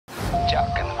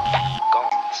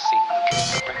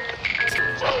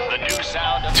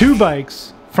Two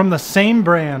bikes from the same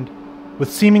brand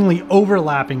with seemingly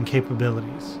overlapping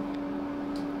capabilities.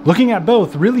 Looking at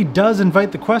both really does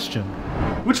invite the question,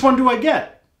 which one do I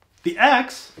get? The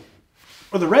X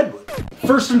or the Redwood?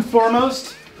 First and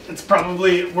foremost, it's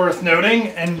probably worth noting,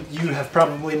 and you have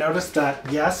probably noticed that,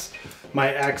 yes,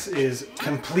 my X is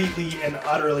completely and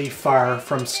utterly far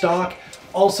from stock.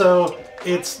 Also,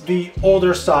 it's the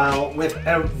older style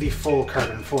without the full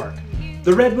carbon fork.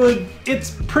 The Redwood,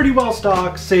 it's pretty well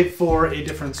stocked, save for a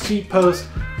different seat post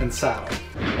and saddle.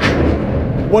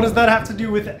 What does that have to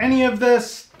do with any of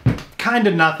this?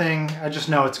 Kinda nothing. I just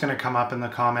know it's gonna come up in the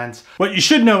comments. What you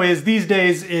should know is these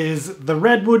days is the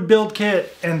Redwood build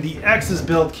kit and the X's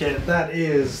build kit. That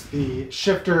is the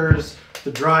shifters,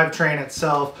 the drivetrain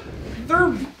itself.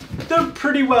 They're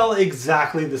pretty well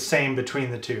exactly the same between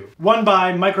the two. One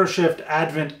by Microshift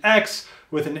Advent X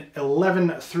with an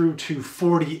 11 through to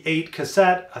 48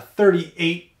 cassette, a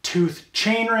 38 tooth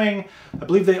chainring. I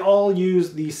believe they all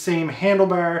use the same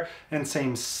handlebar and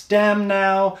same stem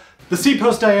now. The seat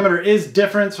post diameter is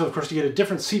different, so of course you get a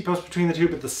different seat post between the two,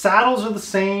 but the saddles are the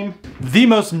same. The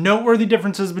most noteworthy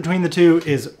differences between the two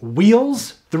is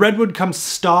wheels. The Redwood comes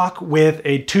stock with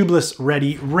a tubeless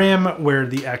ready rim where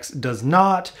the X does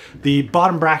not. The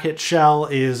bottom bracket shell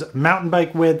is mountain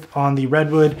bike width on the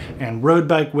Redwood and road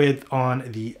bike width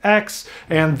on the X,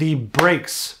 and the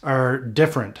brakes are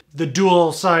different. The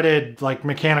dual-sided like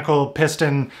mechanical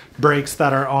piston brakes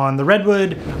that are on the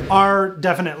Redwood are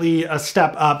definitely a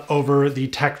step up over the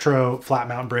Tektro flat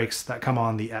mount brakes that come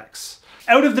on the X.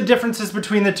 Out of the differences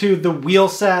between the two, the wheel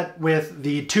set with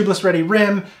the tubeless ready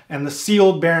rim and the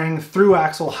sealed bearing through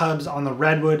axle hubs on the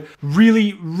Redwood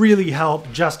really help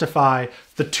justify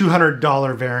the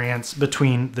 $200 variance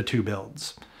between the two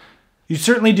builds. You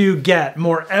certainly do get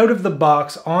more out of the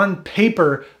box on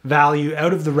paper value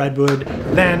out of the Redwood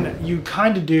than you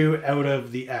kind of do out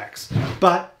of the X.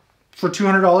 But for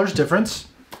 $200 difference,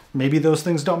 maybe those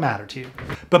things don't matter to you.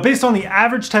 But based on the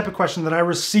average type of question that I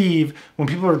receive when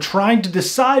people are trying to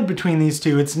decide between these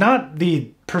two, it's not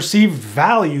the perceived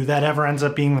value that ever ends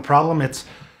up being the problem. It's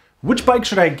which bike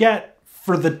should I get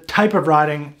for the type of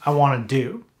riding I want to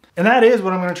do? And that is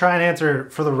what I'm going to try and answer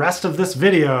for the rest of this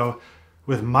video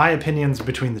with my opinions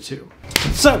between the two.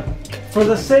 So, for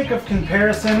the sake of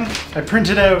comparison, I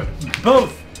printed out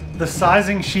both the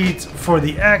sizing sheets for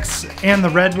the X and the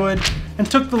Redwood and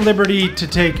took the liberty to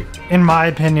take, in my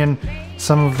opinion,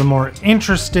 some of the more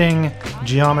interesting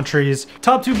geometries.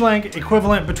 Top tube length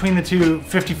equivalent between the two,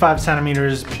 55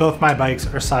 centimeters. Both my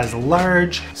bikes are size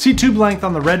large. Seat tube length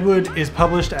on the Redwood is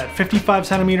published at 55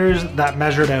 centimeters. That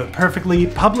measured out perfectly.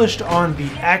 Published on the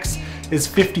X is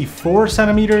 54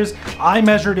 centimeters. I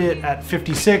measured it at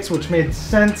 56, which made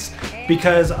sense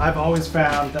because I've always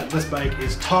found that this bike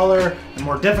is taller and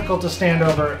more difficult to stand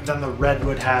over than the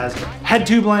Redwood has. Head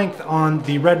tube length on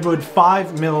the Redwood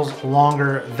 5 mils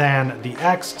longer than the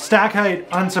X. Stack height,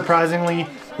 unsurprisingly,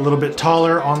 a little bit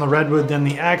taller on the Redwood than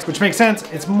the X, which makes sense.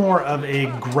 It's more of a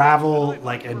gravel,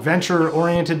 like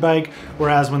adventure-oriented bike,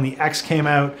 whereas when the X came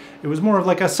out, it was more of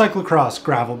like a cyclocross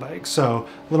gravel bike. So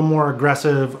a little more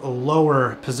aggressive,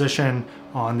 lower position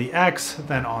on the X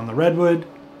than on the Redwood.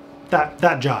 That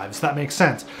jives, that makes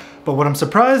sense. But what I'm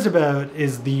surprised about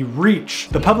is the reach.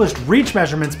 The published reach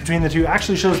measurements between the two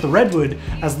actually shows the Redwood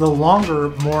as the longer,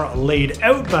 more laid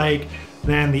out bike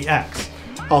than the X,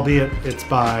 albeit it's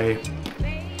by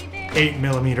 8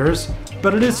 millimeters,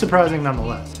 but it is surprising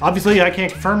nonetheless. Obviously, I can't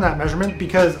confirm that measurement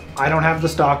because I don't have the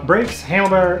stock brakes,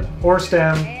 handlebar, or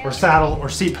stem, or saddle, or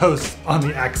seat posts on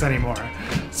the X anymore.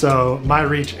 So my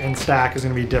reach and stack is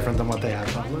gonna be different than what they have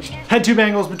published. Head tube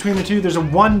angles between the two, there's a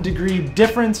 1 degree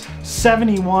difference,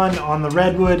 71 on the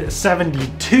Redwood,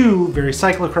 72, very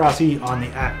cyclocrossy, on the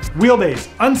X. Wheelbase,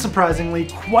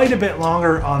 unsurprisingly, quite a bit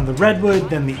longer on the Redwood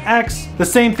than the X. The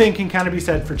same thing can kind of be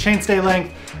said for chainstay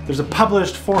length. There's a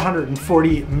published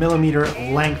 440 millimeter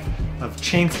length of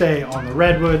chainstay on the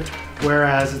Redwood,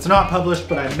 whereas it's not published,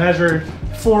 but I measured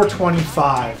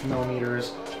 425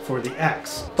 millimeters for the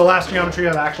X. The last geometry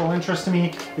of actual interest to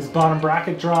me is bottom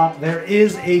bracket drop. There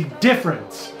is a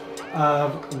difference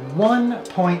of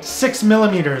 1.6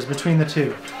 millimeters between the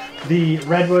two. The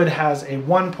Redwood has a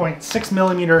 1.6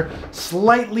 millimeter,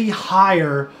 slightly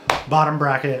higher bottom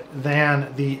bracket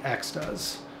than the X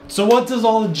does. So what does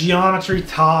all the geometry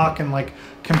talk and like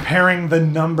comparing the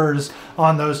numbers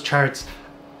on those charts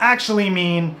actually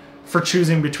mean for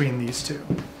choosing between these two?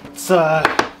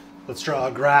 Let's draw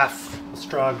a graph. Let's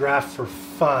draw a graph for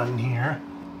fun here.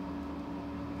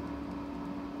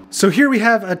 So here we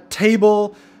have a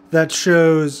table that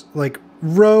shows like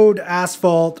road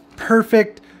asphalt,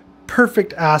 perfect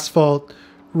asphalt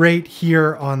right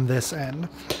here on this end.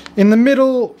 In the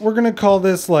middle, we're gonna call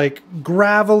this like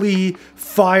gravelly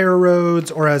fire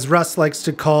roads, or as Russ likes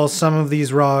to call some of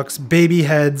these rocks, baby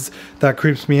heads. That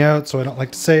creeps me out, so I don't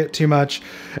like to say it too much.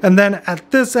 And then at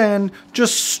this end,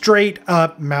 just straight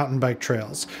up mountain bike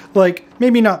trails. Like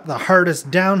maybe not the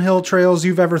hardest downhill trails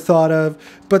you've ever thought of,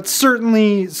 but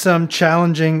certainly some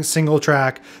challenging single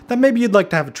track that maybe you'd like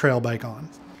to have a trail bike on.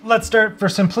 Let's start for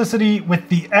simplicity with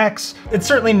the X. It's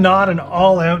certainly not an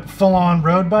all-out full-on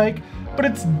road bike, but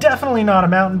it's definitely not a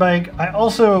mountain bike. I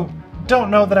also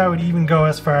don't know that I would even go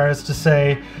as far as to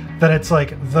say that it's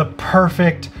like the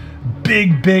perfect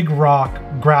big rock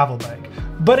gravel bike,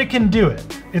 but it can do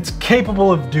it. It's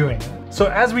capable of doing it. So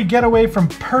as we get away from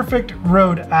perfect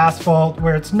road asphalt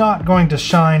where it's not going to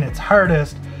shine its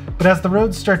hardest, but as the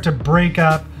roads start to break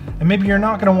up and maybe you're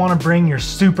not going to want to bring your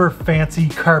super fancy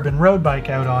carbon road bike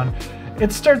out on,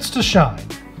 it starts to shine.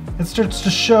 It starts to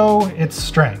show its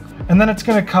strength. And then it's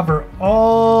going to cover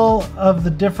all of the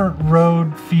different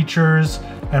road features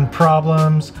and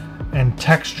problems and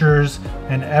textures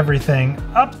and everything,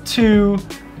 up to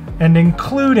and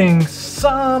including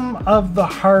some of the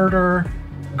harder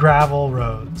gravel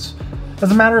roads.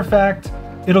 As a matter of fact,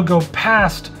 it'll go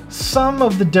past some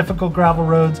of the difficult gravel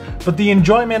roads, but the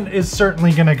enjoyment is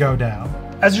certainly going to go down.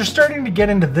 As you're starting to get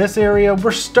into this area,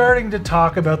 we're starting to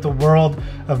talk about the world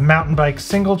of mountain bike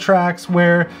single tracks,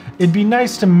 where it'd be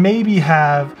nice to maybe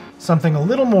have something a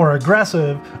little more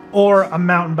aggressive or a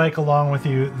mountain bike along with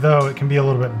you, though it can be a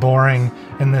little bit boring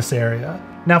in this area.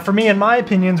 Now for me, in my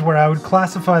opinions, where I would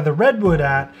classify the Redwood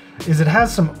at is it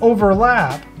has some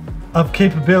overlap of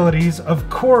capabilities, of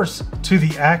course, to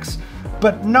the X,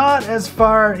 but not as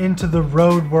far into the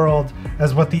road world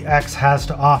as what the X has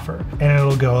to offer. And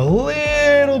it'll go a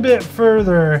little bit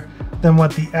further than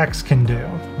what the X can do.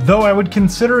 Though I would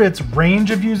consider its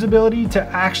range of usability to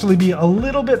actually be a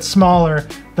little bit smaller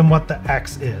than what the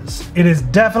X is. It is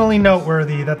definitely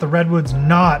noteworthy that the Redwood's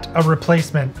not a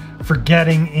replacement for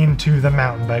getting into the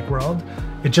mountain bike world.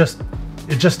 It just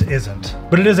isn't.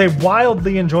 But it is a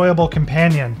wildly enjoyable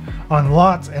companion on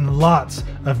lots and lots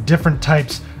of different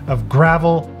types of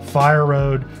gravel, fire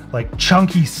road, like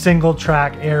chunky single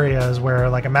track areas where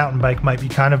like a mountain bike might be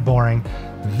kind of boring.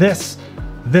 This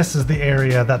is the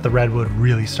area that the Redwood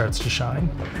really starts to shine.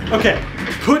 Okay,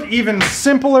 put even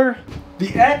simpler, the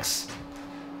X,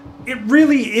 it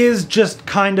really is just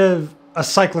kind of a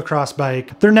cyclocross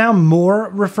bike. They're now more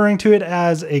referring to it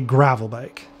as a gravel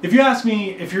bike. If you ask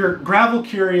me, if you're gravel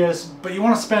curious, but you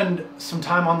want to spend some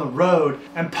time on the road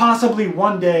and possibly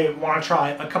one day want to try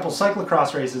a couple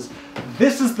cyclocross races,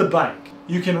 this is the bike.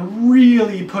 You can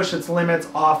really push its limits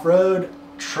off-road.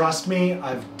 Trust me,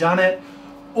 I've done it.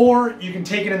 Or you can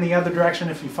take it in the other direction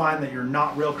if you find that you're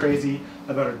not real crazy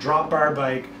about a drop bar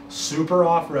bike, super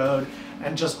off-road,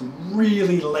 and just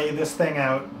really lay this thing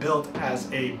out, built as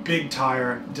a big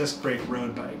tire disc brake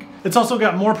road bike. It's also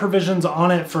got more provisions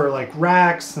on it for like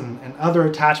racks and other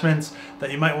attachments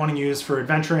that you might want to use for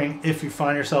adventuring if you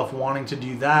find yourself wanting to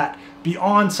do that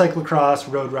beyond cyclocross,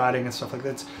 road riding, and stuff like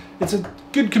that. It's a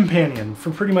good companion for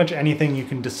pretty much anything you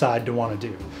can decide to want to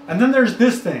do. And then there's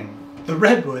this thing, the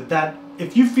Redwood, that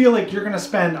if you feel like you're going to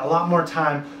spend a lot more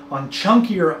time on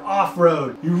chunkier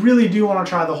off-road, you really do want to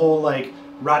try the whole like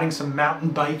riding some mountain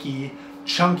bikey,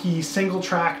 chunky single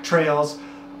track trails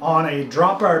on a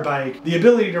drop bar bike, the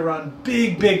ability to run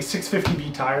big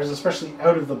 650B tires, especially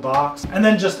out of the box, and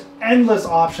then just endless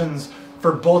options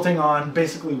for bolting on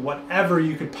basically whatever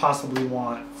you could possibly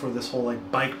want for this whole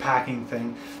like bike packing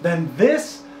thing, then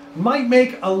this might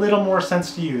make a little more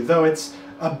sense to you, though its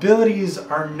abilities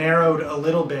are narrowed a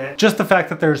little bit. Just the fact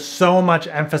that there's so much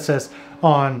emphasis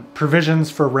on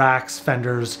provisions for racks,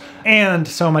 fenders, and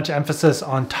so much emphasis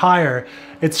on tire,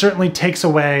 it certainly takes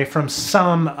away from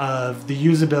some of the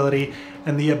usability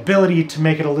and the ability to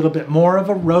make it a little bit more of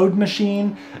a road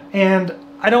machine. And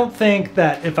I don't think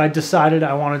that if I decided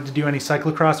I wanted to do any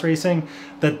cyclocross racing,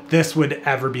 that this would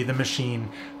ever be the machine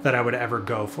that I would ever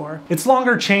go for. Its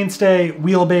longer chainstay,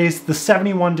 wheelbase, the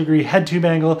 71-degree head tube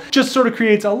angle just sort of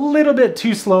creates a little bit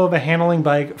too slow of a handling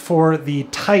bike for the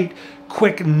tight,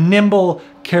 quick, nimble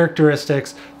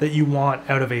characteristics that you want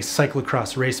out of a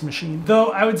cyclocross race machine. Though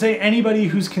I would say anybody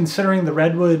who's considering the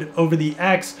Redwood over the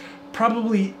X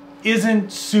probably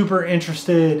isn't super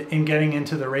interested in getting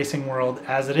into the racing world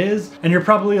as it is, and you're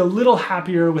probably a little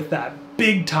happier with that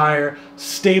big tire,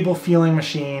 stable feeling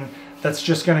machine that's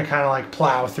just gonna kind of like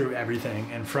plow through everything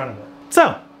in front of it.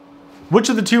 So, which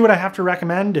of the two would I have to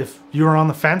recommend if you were on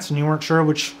the fence and you weren't sure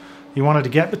which you wanted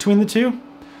to get between the two?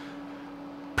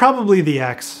 Probably the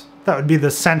X. That would be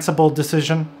the sensible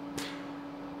decision.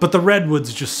 But the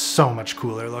Redwood's just so much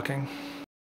cooler looking.